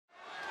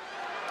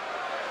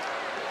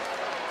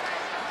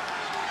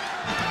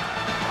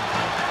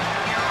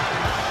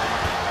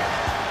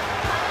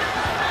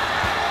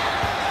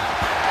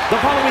The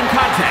following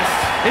contest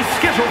is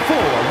scheduled for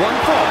one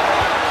fall.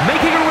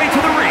 Making her way to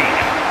the ring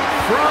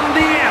from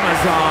the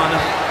Amazon,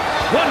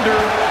 Wonder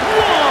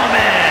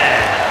Woman.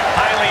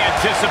 Highly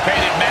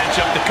anticipated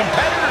matchup. The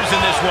competitors in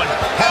this one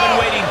have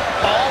been waiting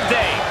all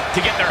day to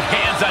get their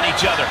hands on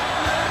each other.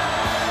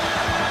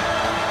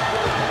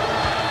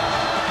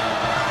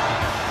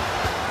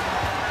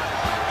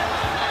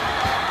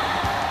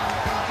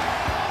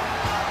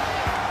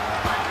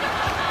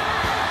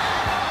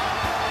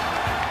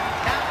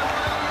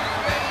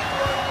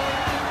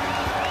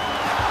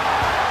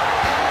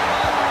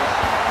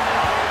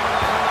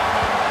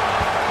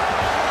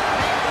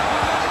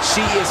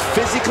 She is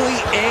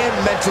physically and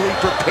mentally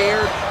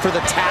prepared for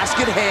the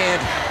task at hand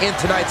in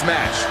tonight's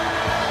match.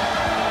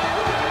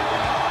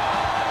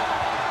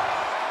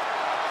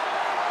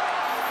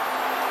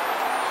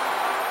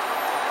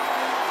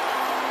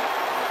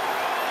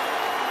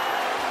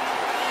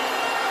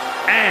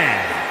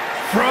 And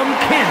from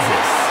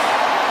Kansas,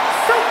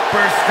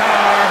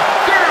 Superstar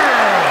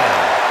Girl.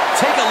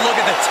 Take a look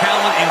at the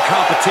talent and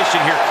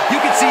competition here.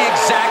 You can see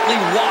exactly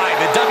why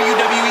the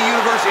WWE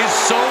Universe is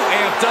so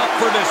amped up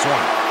for this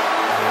one.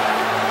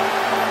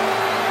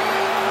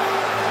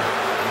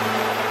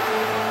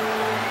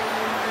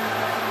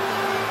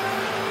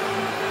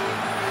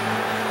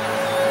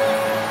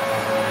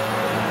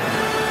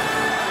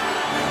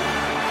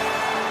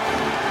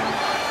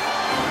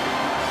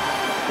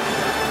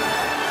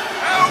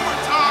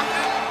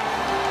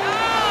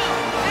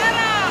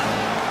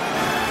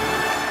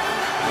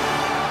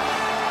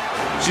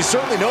 She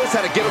certainly knows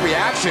how to get a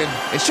reaction,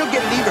 and she'll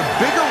get an even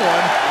bigger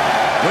one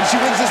when she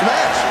wins this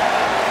match.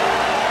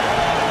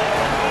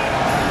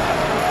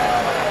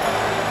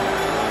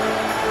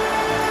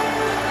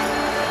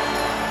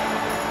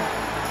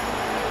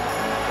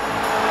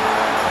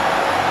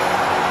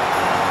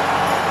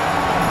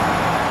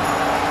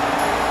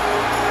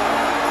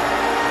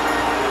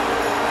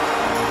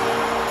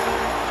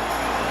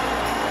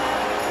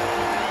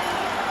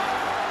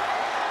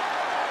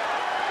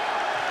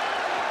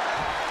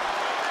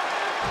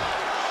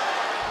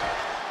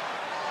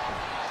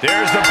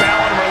 There's the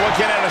bell, and we're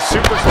looking at a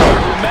superstar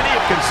who many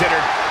have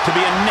considered to be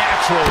a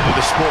natural to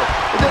the sport.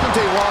 It doesn't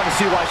take long to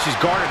see why she's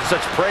garnered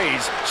such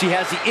praise. She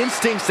has the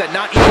instincts that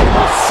not even the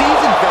most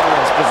seasoned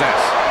veterans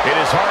possess. It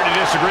is hard to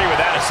disagree with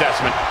that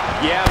assessment.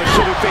 Yeah, but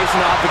she'll be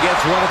facing off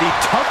against one of the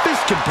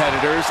toughest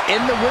competitors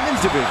in the women's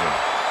division.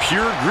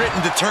 Pure grit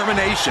and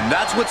determination.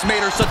 That's what's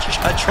made her such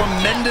a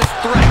tremendous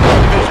threat in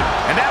the division.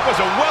 And that was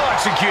a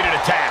well-executed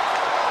attack.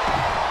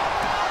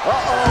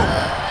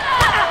 Uh-oh.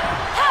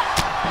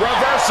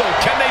 Reversal.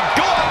 Can they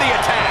go on the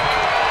attack?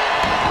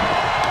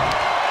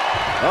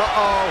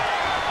 Uh-oh.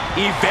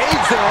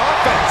 Evades their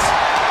offense.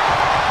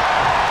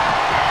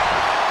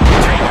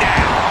 Take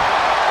down.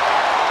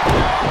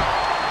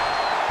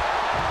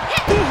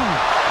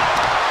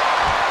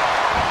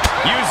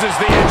 Uses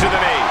the edge of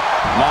the knee.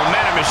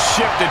 Momentum is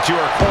shifted to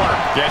her corner.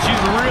 Yeah, she's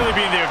really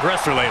being the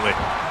aggressor lately.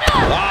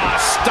 Ah,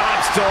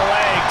 stomps to the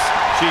legs.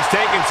 She's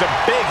taking some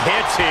big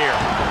hits here.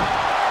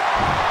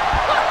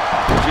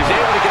 She's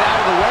able to get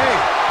out of the way.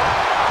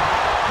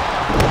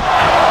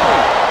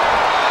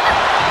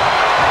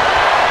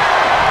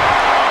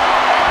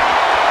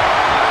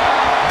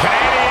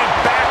 Canadian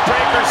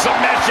backbreaker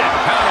submission.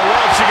 How in the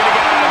world is she going to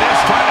get out of this?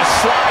 Trying to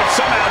slide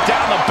somehow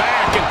down the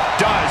back, and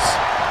does.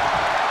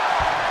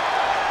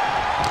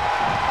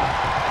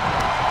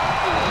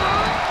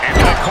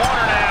 Into the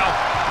corner now.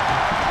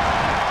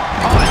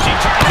 Oh, she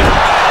turns it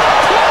around.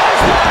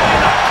 Clothesline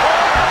in the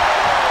corner.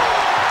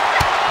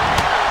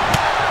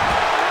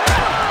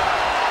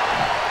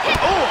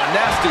 Oh, a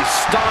nasty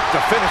stomp to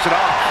finish it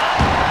off.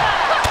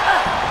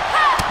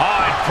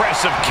 Oh,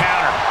 impressive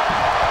counter.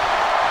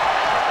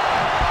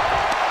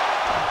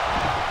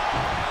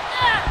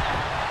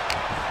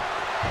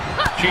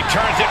 She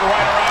turns it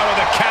right around with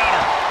a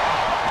counter.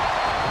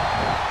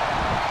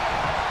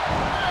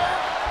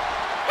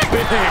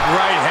 Big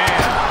right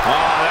hand.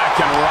 Oh, that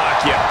can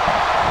rock you.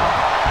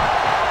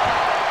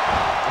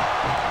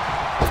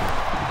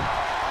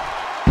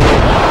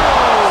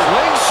 Oh,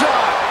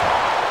 slingshot.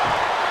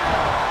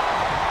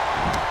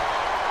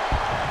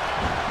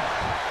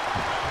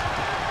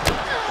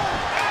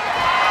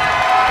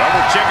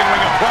 Double chicken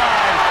wing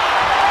applied.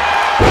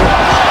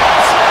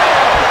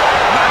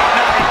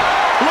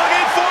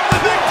 Looking for the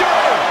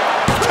victory.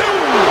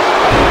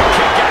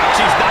 Kick out.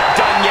 She's not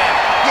done yet.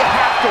 You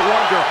have to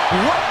wonder,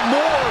 what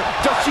more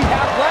does she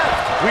have left?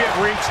 We have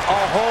reached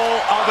a whole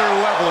other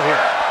level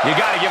here. You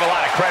got to give a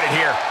lot of credit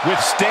here,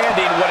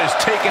 withstanding what has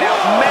taken out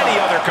many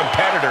other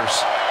competitors.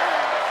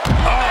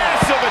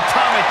 Massive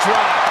atomic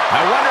drop.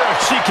 I wonder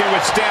if she can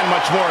withstand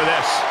much more of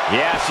this.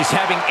 Yeah, she's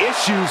having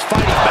issues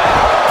fighting back.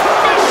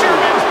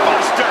 Fisherman's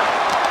Buster.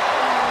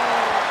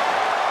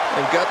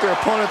 They've got their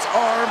opponent's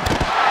arm.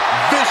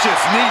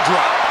 Vicious knee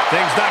drop.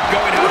 Things not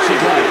going how she'd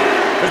like.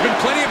 There's been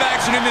plenty of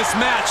action in this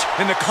match,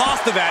 and the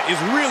cost of that is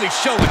really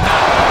showing now.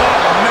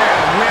 Oh, man,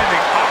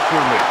 landing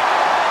awkwardly.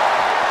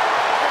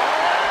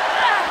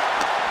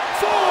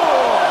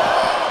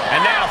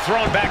 And now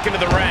thrown back into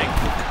the ring.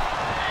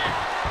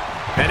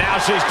 And now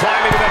She's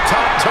climbing to the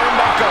top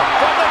turnbuckle.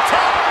 From the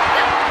top.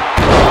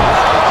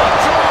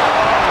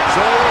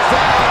 Shoulders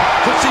down.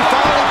 Can she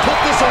finally put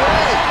this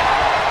away?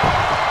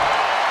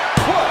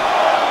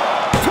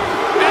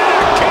 And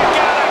a kick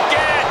out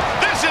again.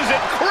 This is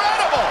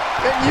incredible.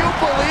 Can you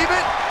believe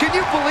it? Can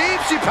you believe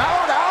she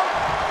powered out?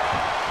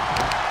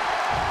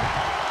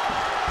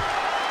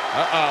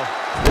 Uh-oh.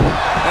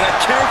 And a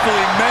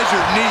carefully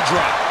measured knee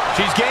drop.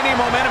 She's gaining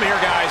momentum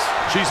here, guys.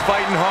 She's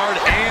fighting hard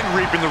and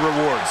reaping the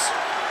rewards.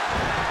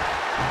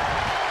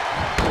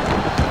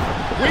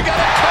 We got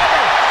a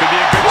cover. Could be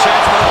a good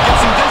chance for her to get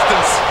some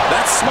distance.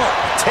 That's smart.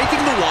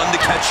 Taking the one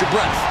to catch your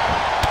breath.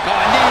 Oh,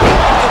 a knee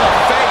to the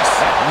face.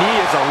 That knee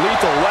is a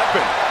lethal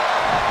weapon.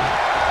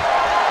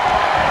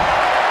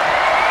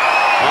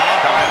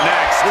 Coming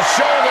next. The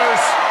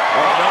shoulders.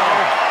 Oh, no.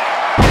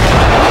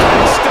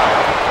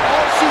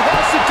 All she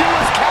has to do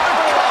is counter.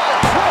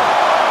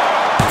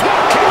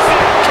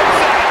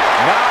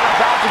 Not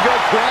about to go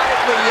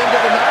quietly into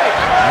the night.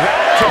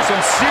 That took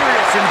some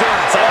serious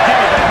endurance. I'll give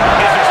you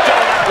that. Is there still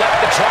enough left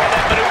to try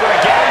that maneuver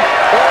again?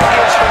 Or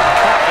is her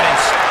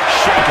confidence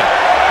shaken?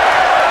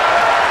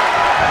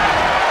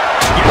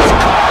 Gets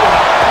caught with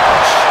a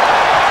punch.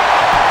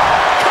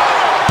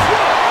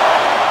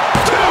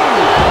 Two.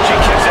 She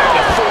kicks out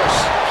with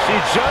force. She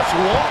just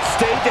won't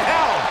stay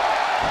down.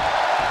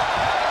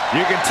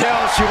 You can tell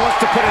she wants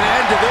to put an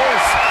end to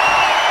this.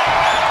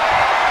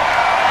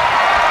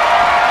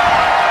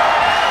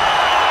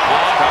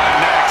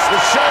 The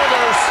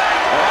shoulders.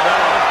 Oh,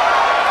 no.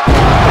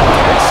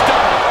 Big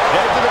stop.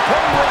 Head to the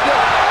pin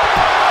window.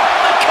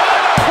 The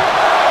cover.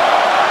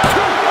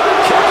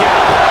 Kick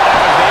out.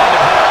 That was the end of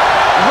it.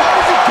 What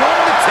is it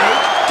going to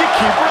take to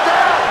keep her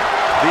down?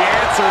 The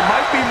answer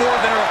might be more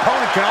than her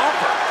opponent can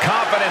offer.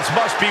 Confidence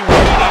must be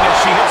waning as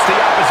she hits the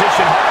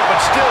opposition hard,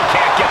 but still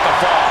can't get the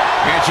fall.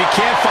 And she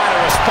can't find a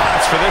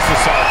response for this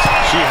assault.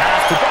 She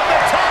has to. From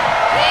the top.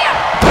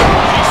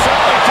 She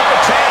certainly took a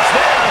chance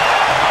there.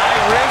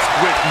 High risk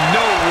with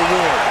no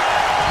reward.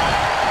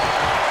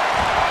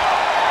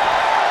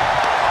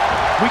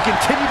 We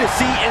continue to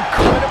see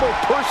incredible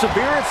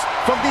perseverance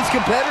from these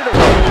competitors.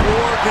 The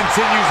war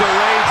continues to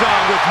rage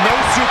on with no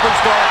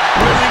superstar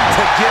willing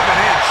to give an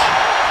inch.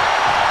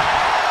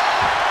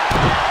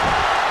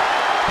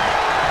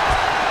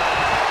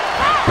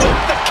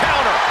 The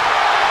counter.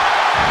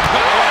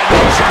 Oh, what a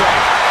knee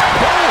strike.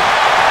 Boom.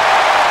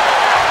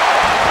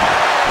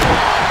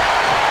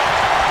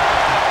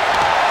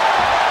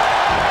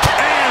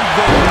 And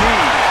the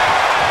knee.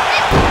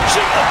 She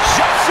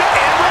adjusts it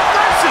and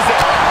reverses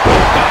it.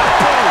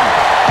 Boom.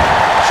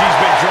 She's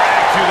been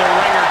dragged through the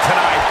ringer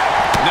tonight.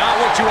 Not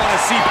what you want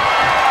to see.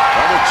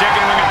 Over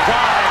chicken wing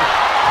applied.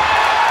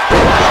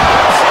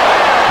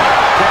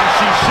 Can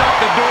she shut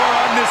the door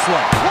on this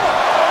one?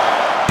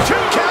 1, 2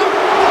 count.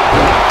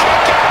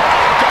 Kick out.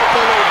 Don't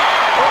believe it.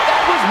 Oh,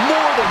 that was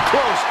more than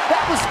close.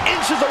 That was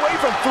inches away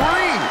from 3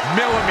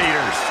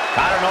 millimeters.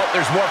 I don't know if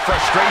there's more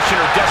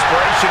frustration or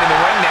desperation in the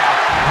ring now,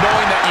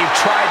 knowing that you've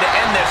tried to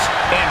end this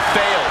and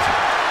failed.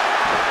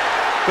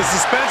 The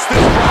suspense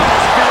this crowd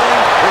is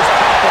feeling is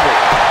palpable.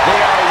 They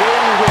are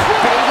waiting with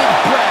bated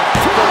breath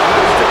for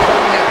what's to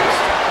come next.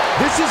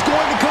 This is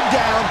going to come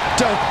down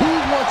to who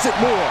wants it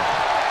more.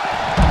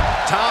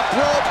 Top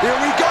rope, here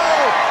we go.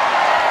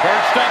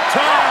 Perched up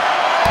top.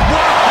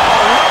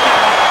 Wow, look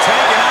out.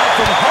 Taken out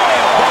from high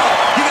above.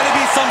 You gotta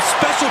be some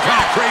special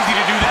kind of crazy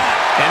to do that.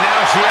 And now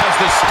she has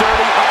the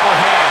sturdy upper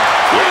hand.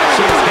 Yeah,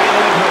 she's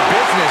handling her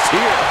business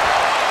here.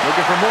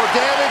 Looking for more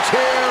damage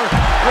here.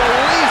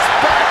 Release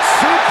back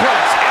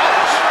suplex.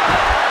 Ouch.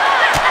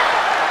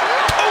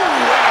 Oh,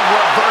 what a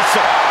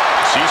reversal.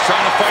 She's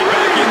trying to fight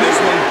back in this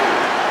one.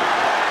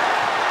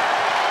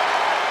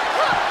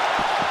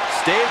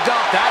 Staved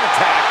off that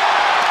attack.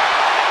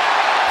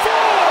 4.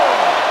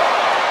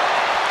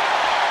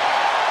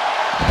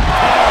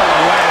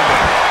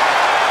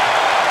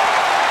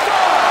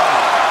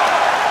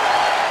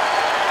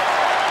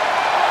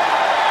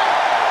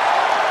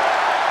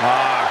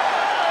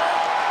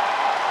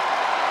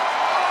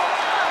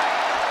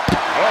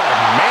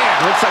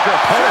 Looks like her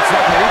opponent's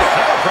not going to need a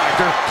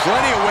chiropractor.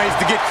 Plenty of ways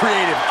to get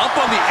creative. Up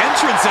on the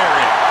entrance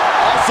area.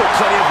 Also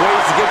plenty of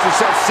ways to get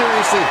yourself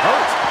seriously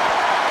hurt.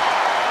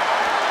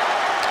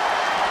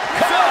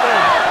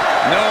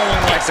 No one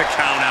likes a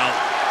count out.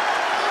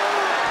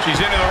 She's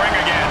into the ring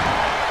again.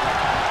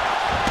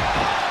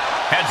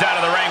 Heads out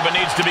of the ring, but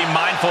needs to be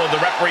mindful of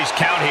the referee's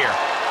count here.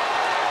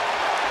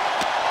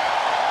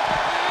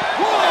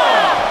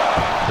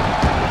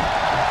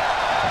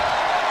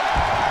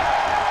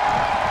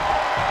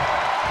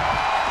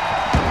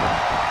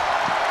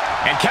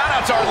 And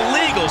countouts are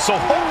legal, so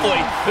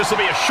hopefully this will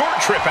be a short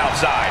trip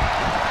outside.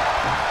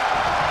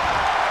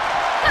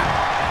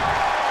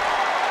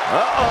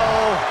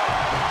 Uh-oh.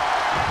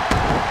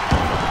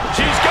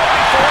 She's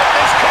going for it.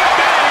 This could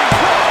be.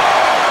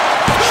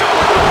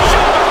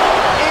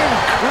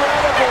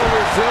 Incredible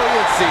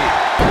resiliency.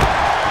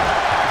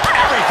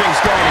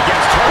 Everything's going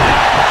against her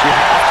now. She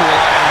has to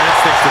rely on her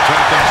instincts to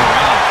turn things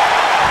around.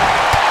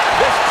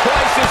 This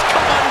place has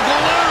come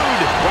unglued.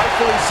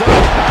 Rightfully so.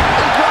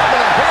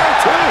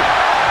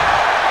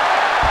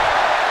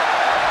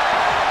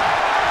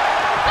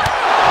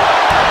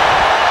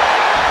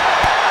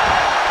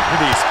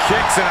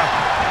 fixing him.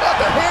 Not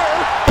the hair.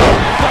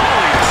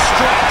 Volley of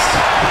strikes.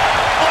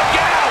 Look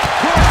out!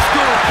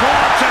 Corkscrew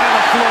plunging on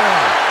the floor.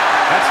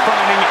 That's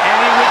finding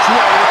any which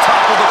way to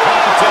topple the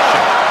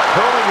competition.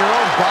 Hurling your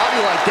own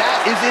body like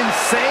that is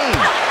insane.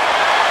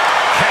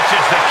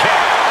 Catches the kick.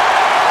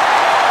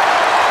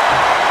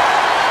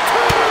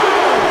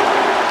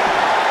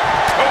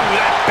 Oh,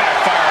 that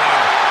backfired on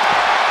him.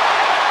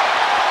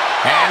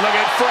 And look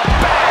at it for a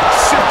back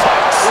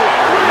suplex.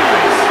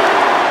 Nice.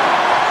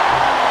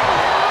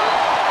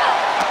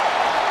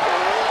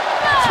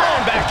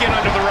 Thrown back in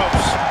under the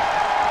ropes.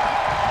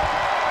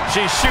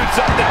 She shoots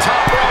up the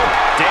top rope.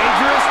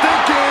 Dangerous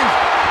thinking.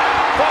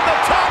 From the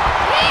top.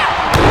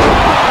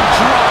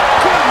 Drop.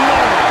 Good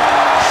Lord.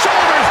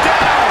 Shoulders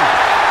down.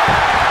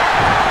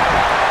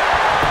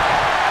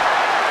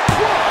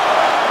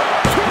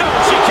 No,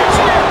 she kicks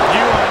out.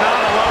 You are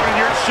not alone in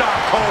your shock,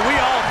 Cole. We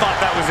all thought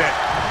that was it.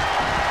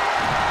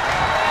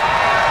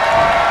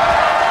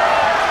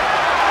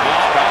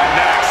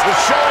 Next, the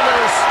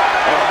shoulders.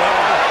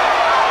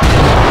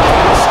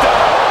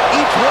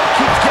 Each one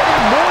keeps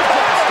getting more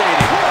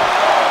devastating.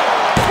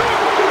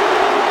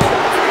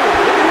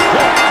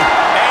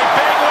 A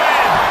big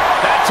win.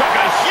 That took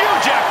a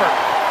huge effort.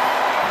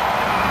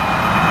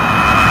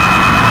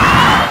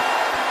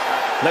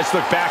 Let's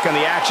look back on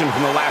the action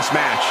from the last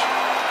match.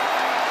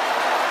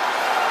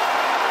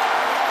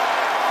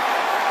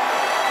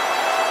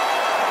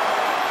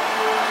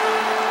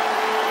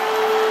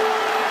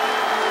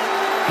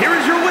 Here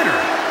is your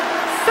winner,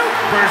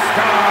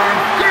 Superstar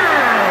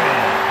Girl.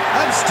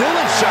 I'm still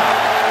in shock.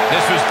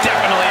 This was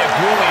definitely a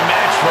grueling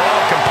match for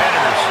all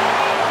competitors.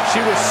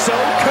 She was so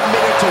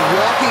committed to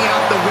walking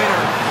out the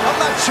winner. I'm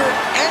not sure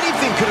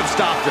anything could have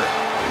stopped her.